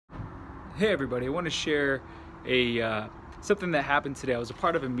Hey everybody, I want to share something that happened today. I was a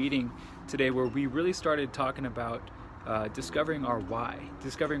part of a meeting today where we really started talking about discovering our why,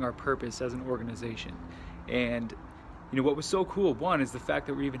 discovering our purpose as an organization. And what was so cool, one, is the fact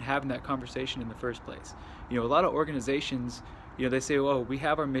that we're even having that conversation in the first place. A lot of organizations, they say, oh, we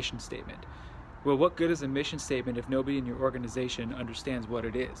have our mission statement. Well, what good is a mission statement if nobody in your organization understands what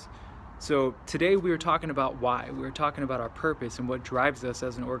it is? So today we were talking about why. We were talking about our purpose and what drives us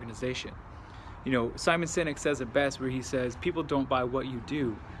as an organization. Simon Sinek says it best, where he says, people don't buy what you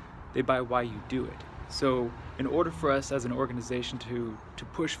do, they buy why you do it. So in order for us as an organization to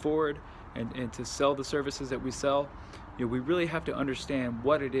push forward and to sell the services that we sell, we really have to understand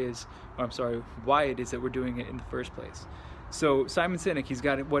why it is that we're doing it in the first place. So Simon Sinek, he's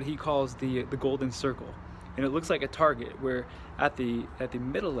got what he calls the golden circle. And it looks like a target where at the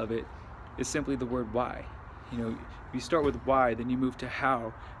middle of it is simply the word why. You start with why, then you move to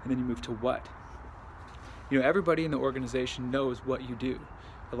how, and then you move to what. Everybody in the organization knows what you do.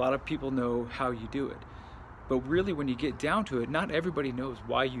 A lot of people know how you do it. But really, when you get down to it, not everybody knows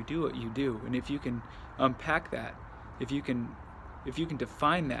why you do what you do. And if you can unpack that, if you can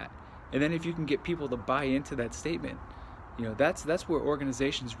define that, and then if you can get people to buy into that statement, that's where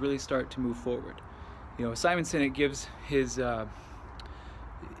organizations really start to move forward. Simon Sinek gives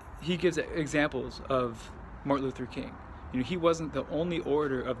he gives examples of Martin Luther King. He wasn't the only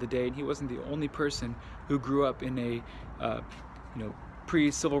orator of the day, and he wasn't the only person who grew up in a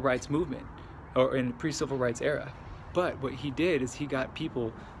pre-civil rights movement or in a pre-civil rights era. But what he did is he got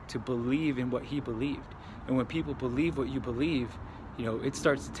people to believe in what he believed. And when people believe what you believe, it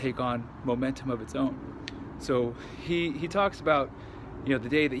starts to take on momentum of its own. So he talks about the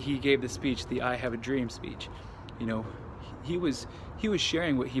day that he gave the speech, the I Have a Dream speech. He was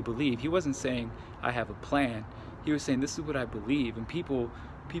sharing what he believed. He wasn't saying I have a plan. He was saying this is what I believe, and people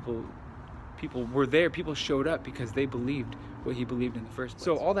were there. People showed up because they believed what he believed in the first place.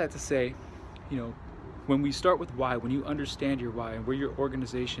 So all that to say, when we start with why, when you understand your why and where your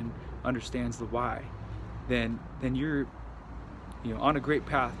organization understands the why, then you're on a great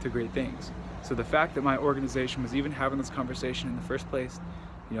path to great things. So the fact that my organization was even having this conversation in the first place,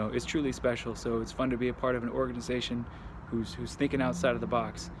 is truly special. So it's fun to be a part of an organization who's thinking outside of the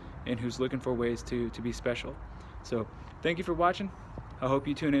box and who's looking for ways to be special. So thank you for watching. I hope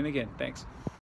you tune in again. Thanks.